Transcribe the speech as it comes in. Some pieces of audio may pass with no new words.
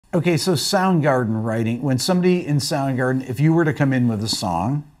Okay, so Soundgarden writing. When somebody in Soundgarden, if you were to come in with a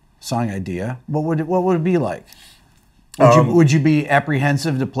song idea, what would it be like? Would you be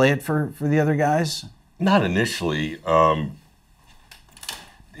apprehensive to play it for the other guys? Not initially.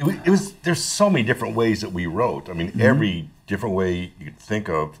 There's so many different ways that we wrote. I mean, every different way you could think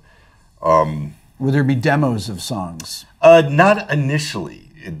of. Would there be demos of songs? Not initially.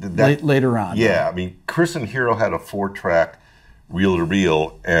 Later on. Yeah, I mean, Chris and Hero had a 4-track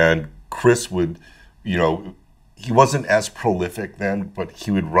reel-to-reel, and Chris would, you know, he wasn't as prolific then, but he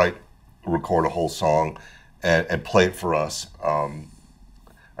would record a whole song and play it for us.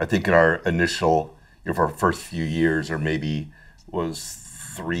 I think in our initial, for our first few years, or maybe was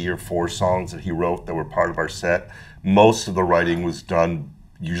 3 or 4 songs that he wrote that were part of our set. Most of the writing was done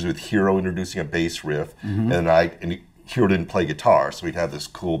usually with Hero introducing a bass riff, and Hero didn't play guitar, so we'd have this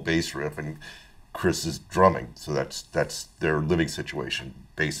cool bass riff, and Chris is drumming, so that's their living situation,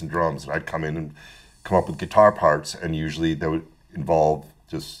 bass and drums. And I'd come in and come up with guitar parts, and usually that would involve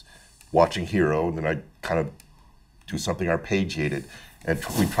just watching Hero, and then I'd kind of do something arpeggiated, and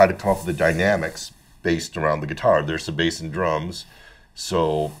we try to come up with the dynamics based around the guitar. There's the bass and drums,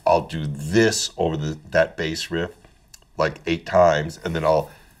 so I'll do this over that bass riff like 8 times, and then I'll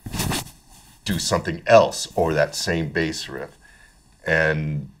do something else over that same bass riff,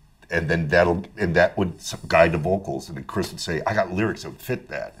 and then that would guide the vocals. And then Chris would say, "I got lyrics that would fit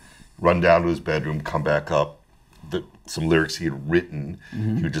that." Run down to his bedroom, come back up, some lyrics he had written.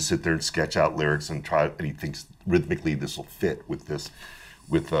 He would just sit there and sketch out lyrics and and he thinks rhythmically this will fit with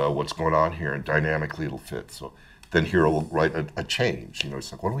what's going on here, and dynamically it'll fit. So then Hero will write a change. You know,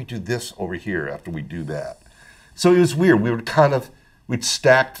 it's like, why don't we do this over here after we do that? So it was weird. We'd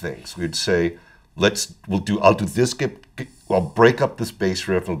stack things. We'd say, I'll do this, I'll break up this bass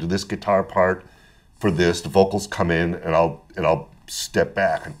riff, and I'll do this guitar part for this. The vocals come in, and I'll step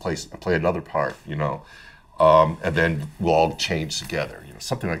back and play another part, you know, and then we'll all change together, you know,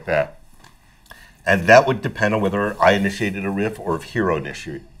 something like that. And that would depend on whether I initiated a riff or if Hero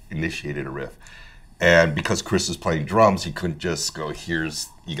initiated a riff. And because Chris is playing drums, he couldn't just go, here's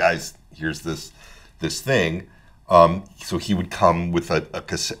this thing. So he would come with a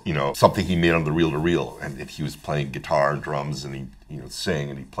cassette, you know, something he made on the reel-to-reel, and he was playing guitar and drums, and he'd sing,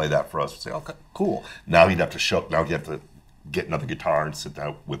 and he'd play that for us and say, okay, cool. Now he'd have to get another guitar and sit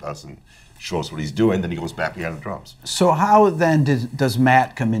down with us and show us what he's doing. Then he goes back behind the drums. So how then does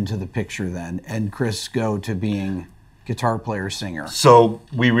Matt come into the picture then, and Chris go to being guitar player, singer? So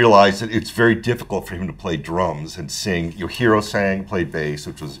we realized that it's very difficult for him to play drums and sing. Your Hero played bass,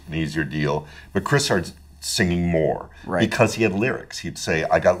 which was an easier deal, but Chris started singing more because he had lyrics. He'd say,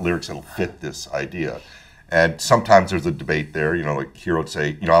 I got lyrics that'll fit this idea. And sometimes there's a debate there, you know, like Hero would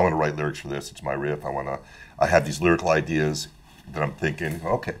say, you know, I want to write lyrics for this, it's my riff, I have these lyrical ideas that I'm thinking,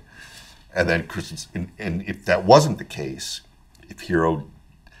 okay. And then Chris, and if that wasn't the case, if Hero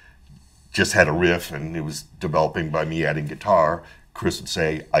just had a riff and it was developing by me adding guitar, Chris would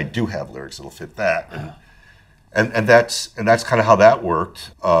say, I do have lyrics that'll fit that. And that's kind of how that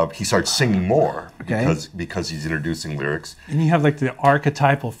worked. He starts singing more because he's introducing lyrics. And you have like the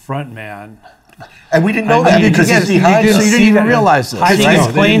archetypal front man. And we didn't know that because he's behind us. So you didn't even realize this. Hiding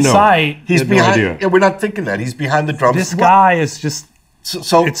in plain sight. He's behind. Yeah, we're not thinking that. He's behind the drums. This guy is just,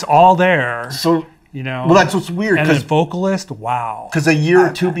 so it's all there. So, you know. Well, that's what's weird. And a vocalist, wow. Because a year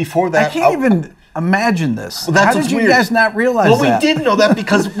or two before that. I can't even imagine this. Well, that's How did you guys not realize that? Well, we did know that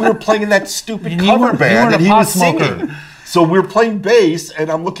because we were playing in that stupid cover band and he was singing. So we were playing bass, and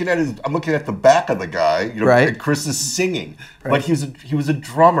I'm looking at the back of the guy, you know, and Chris is singing. But he was a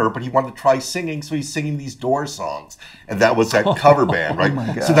drummer, but he wanted to try singing, so he's singing these Doors songs, and that was that cover band, right?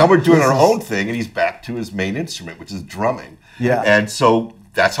 My God. So now we're doing our own thing, and he's back to his main instrument, which is drumming. Yeah. And so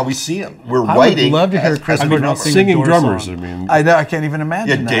that's how we see him. We're writing. I would love to hear Chris Cornell singing drummers. Song. I mean, I know, I can't even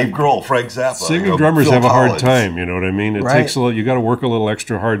imagine. Yeah, Dave Grohl, Frank Zappa. Singing drummers have a hard time. You know what I mean? It takes a little. You got to work a little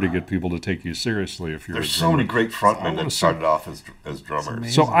extra hard to get people to take you seriously. If you're there's so many great frontmen that started off as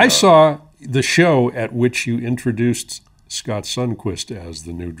drummers. So I saw the show at which you introduced Scott Sundquist as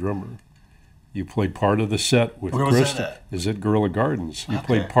the new drummer. You played part of the set with Chris. Is it Guerrilla Gardens? You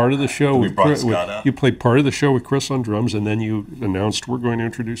played part of the show with Chris. You played part of the show with Chris on drums, and then you announced we're going to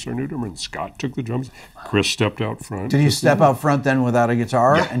introduce our new drummer. And Scott took the drums. Chris stepped out front. Did you step out front then without a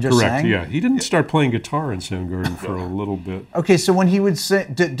guitar and just correct, sang? Yeah, he didn't start playing guitar in Soundgarden for a little bit. Okay, so when he would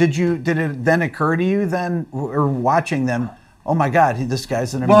sing, did it then occur to you then, or watching them? Oh my God, this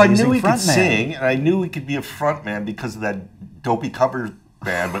guy's an amazing frontman. Well, I knew he could sing, and I knew he could be a frontman because of that dopey cover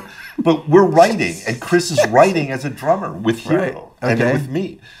band, but we're writing, and Chris is writing as a drummer with Hero. and then with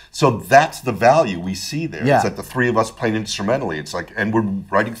me. So that's the value we see there. Yeah. It's that the three of us playing instrumentally. It's like, and we're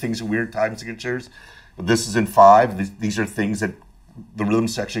writing things in weird time signatures. This is in 5. These are things that the rhythm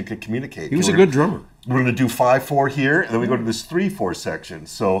section could communicate. He was a good drummer. We're going to do 5/4 here, and then we go to this 3/4 section.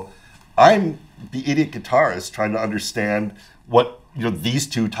 So I'm the idiot guitarist trying to understand what these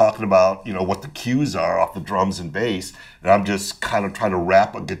two talking about, what the cues are off the drums and bass, and I'm just kind of trying to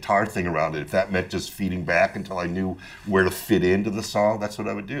wrap a guitar thing around it. If that meant just feeding back until I knew where to fit into the song, that's what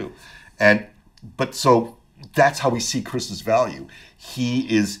I would do. But so that's how we see Chris's value.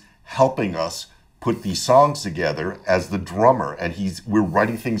 He is helping us put these songs together as the drummer, and we're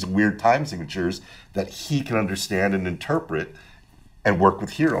writing things in weird time signatures that he can understand and interpret and work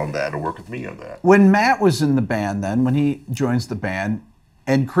with Hero on that, or work with me on that. When Matt was in the band then, when he joins the band,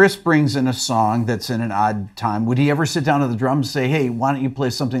 and Chris brings in a song that's in an odd time, would he ever sit down to the drums and say, hey, why don't you play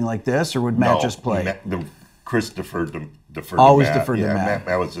something like this, or would Matt just play? Chris deferred to Always Matt. deferred to Matt.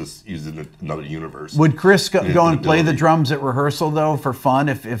 Matt was just using another universe. Would Chris go and play the drums at rehearsal, though, for fun,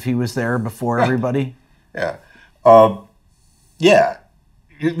 if he was there before everybody? Yeah.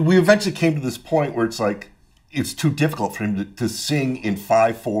 We eventually came to this point where it's like, it's too difficult for him to sing in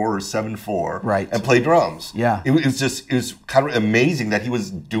 5/4 or 7/4 and play drums. Yeah. It was kind of amazing that he was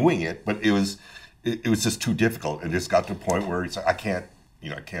doing it, but it was just too difficult. It just got to a point where he's like, I can't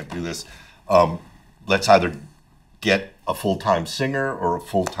do this. Let's either get a full-time singer or a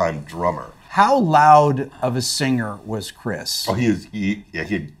full-time drummer. How loud of a singer was Chris? Oh, he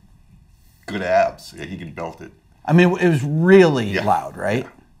had good abs. Yeah, he can belt it. I mean, it was really loud, right? Yeah.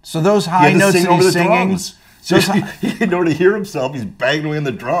 So those high notes that he's singing. So he in order to hear himself, he's banging away on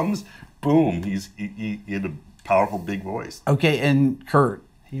the drums. Boom! He had a powerful, big voice. Okay, and Kurt,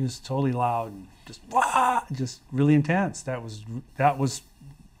 he was totally loud, and just really intense. That was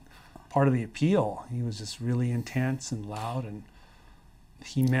part of the appeal. He was just really intense and loud, and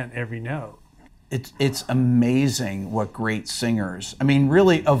he meant every note. It's amazing what great singers. I mean,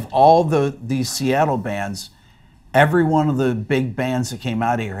 really, of all these Seattle bands, every one of the big bands that came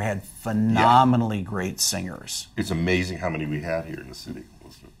out of here had phenomenally great singers. It's amazing how many we had here in the city.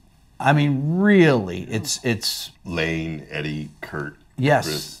 I mean, really, it's Lane, Eddie, Kurt, yes,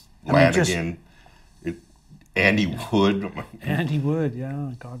 Chris, Lanigan, Andy Wood. Andy Wood,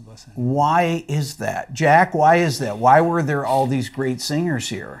 yeah, God bless him. Why is that, Jack? Why is that? Why were there all these great singers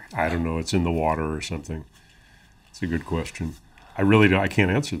here? I don't know. It's in the water or something. It's a good question. I really don't. I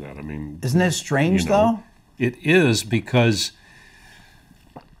can't answer that. I mean, isn't it strange though? It is, because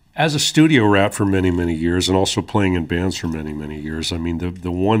as a studio rat for many, many years, and also playing in bands for many, many years, I mean,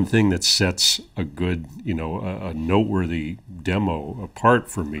 the one thing that sets a good, a noteworthy demo apart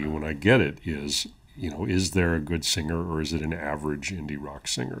for me when I get it is, is there a good singer, or is it an average indie rock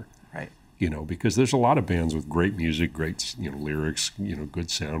singer? Right. Because there's a lot of bands with great music, great, lyrics, good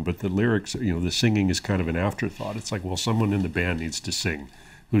sound, but the lyrics, the singing is kind of an afterthought. It's like, well, someone in the band needs to sing.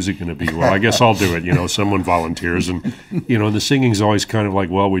 Who's it going to be? Well, I guess I'll do it. Someone volunteers, and the singing's always kind of like,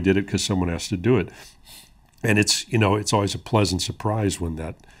 well, we did it because someone has to do it, and it's always a pleasant surprise when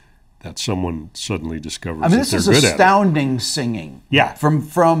that someone suddenly discovers. I mean, this is astounding singing. Yeah, from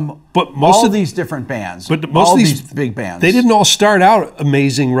but most all of these different bands, but most all of these big bands, they didn't all start out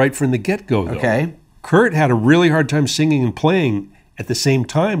amazing right from the get-go. Though. Okay, Kurt had a really hard time singing and playing at the same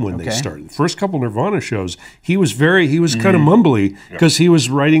time when they started. The first couple Nirvana shows, he was kind of mumbly because he was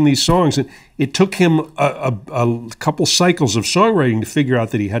writing these songs, and it took him a couple cycles of songwriting to figure out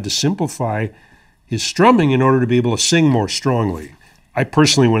that he had to simplify his strumming in order to be able to sing more strongly. I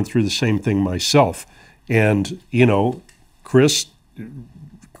personally went through the same thing myself, and Chris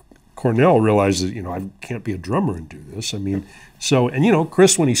Cornell realized that I can't be a drummer and do this. I mean,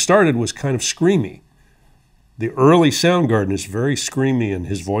 Chris, when he started, was kind of screamy. The early Soundgarden is very screamy, and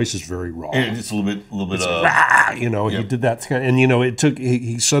his voice is very raw. And it's a little bit he did that kind of, and it took.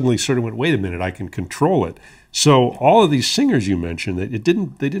 He suddenly sort of went, wait a minute, I can control it. So all of these singers you mentioned, they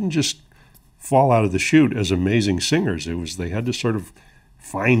didn't just fall out of the chute as amazing singers. They had to sort of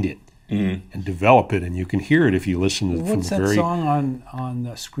find it and develop it, and you can hear it if you listen to. What's that song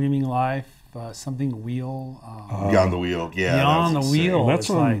on Screaming Life? Something Wheel. Beyond the Wheel, yeah. Beyond the Wheel. That's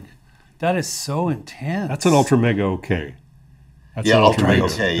like. That is so intense. That's an Ultra Mega OK. That's Ultra Mega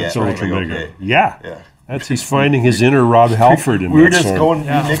OK. That's Ultra Mega. Yeah. He's finding his inner Rob Halford in we were that just song.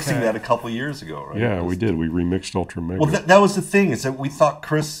 remixing that a couple years ago, right? Yeah, we did. We remixed Ultra Mega. Well, that was the thing, is that we thought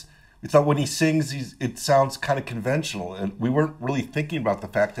when he sings, it sounds kind of conventional, and we weren't really thinking about the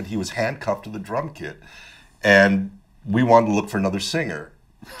fact that he was handcuffed to the drum kit, and we wanted to look for another singer,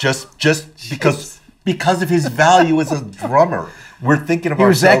 just because of his value as a drummer. We're thinking of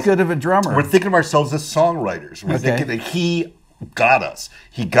ourselves. He was that good of a drummer. We're thinking of ourselves as songwriters. We're thinking that he got us.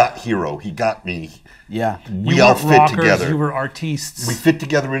 He got Hero. He got me. Yeah. We You all weren't fit rockers, together. You were artistes. We fit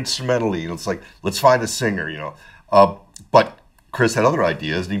together instrumentally. And it's like, let's find a singer, you know. But Chris had other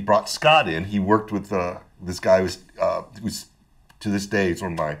ideas, and he brought Scott in. He worked with this guy who's to this day is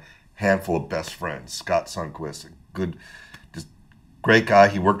one of my handful of best friends, Scott Sundquist, a good, just great guy.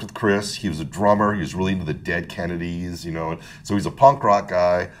 He worked with Chris. He was a drummer. He was really into the Dead Kennedys, you know. And so he's a punk rock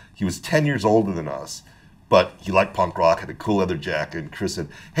guy. He was 10 years older than us, but he liked punk rock, had a cool leather jacket. And Chris said,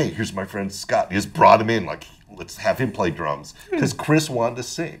 hey, here's my friend Scott. He just brought him in, like, let's have him play drums, because Chris wanted to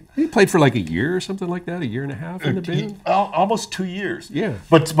sing. He played for like a year or something like that, a year and a half in the band? Almost 2 years. Yeah.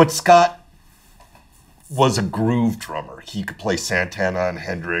 But Scott was a groove drummer. He could play Santana and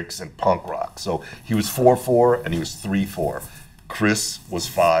Hendrix and punk rock. So he was 4/4 and he was 3/4. Chris was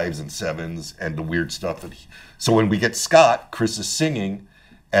 5s and 7s and the weird stuff that so when we get Scott, Chris is singing,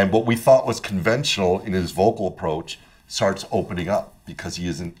 and what we thought was conventional in his vocal approach starts opening up because he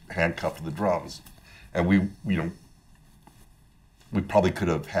isn't handcuffed to the drums. And we probably could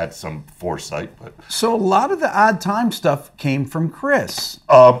have had some foresight, but So a lot of the odd time stuff came from Chris.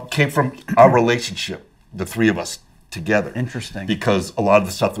 came from our relationship, the three of us together. Interesting. Because a lot of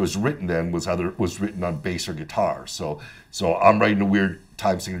the stuff that was written then was written on bass or guitar. So I'm writing the weird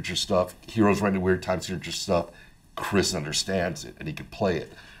time signature stuff. Hero's writing the weird time signature stuff. Chris understands it and he could play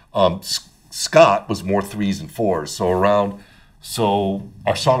it. Scott was more 3s and 4s. So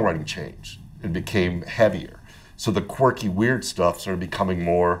our songwriting changed and became heavier. So the quirky, weird stuff started becoming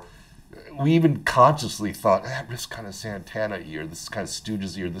more. We even consciously thought, this is kind of Santana-y, or this is kind of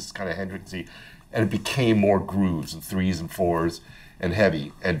Stooges-y, or this is kind of Hendrix-y. And it became more grooves and 3s and 4s and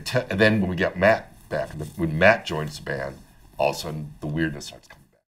heavy. And then when we got Matt back, when Matt joins the band, all of a sudden the weirdness starts coming.